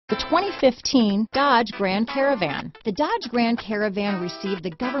The 2015 Dodge Grand Caravan. The Dodge Grand Caravan received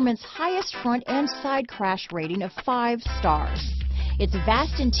the government's highest front and side crash rating of 5 stars. Its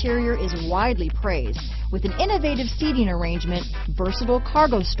vast interior is widely praised, with an innovative seating arrangement, versatile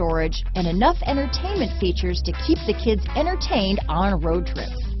cargo storage, and enough entertainment features to keep the kids entertained on road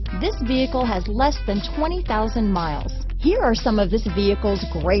trips. This vehicle has less than 20,000 miles. Here are some of this vehicle's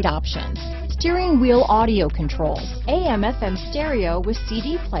great options: steering wheel audio controls, AM/FM stereo with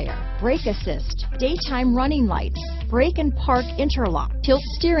CD player, brake assist, daytime running lights, brake and park interlock, tilt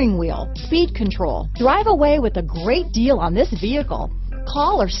steering wheel, speed control. Drive away with a great deal on this vehicle.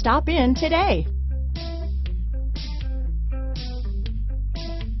 Call or stop in today.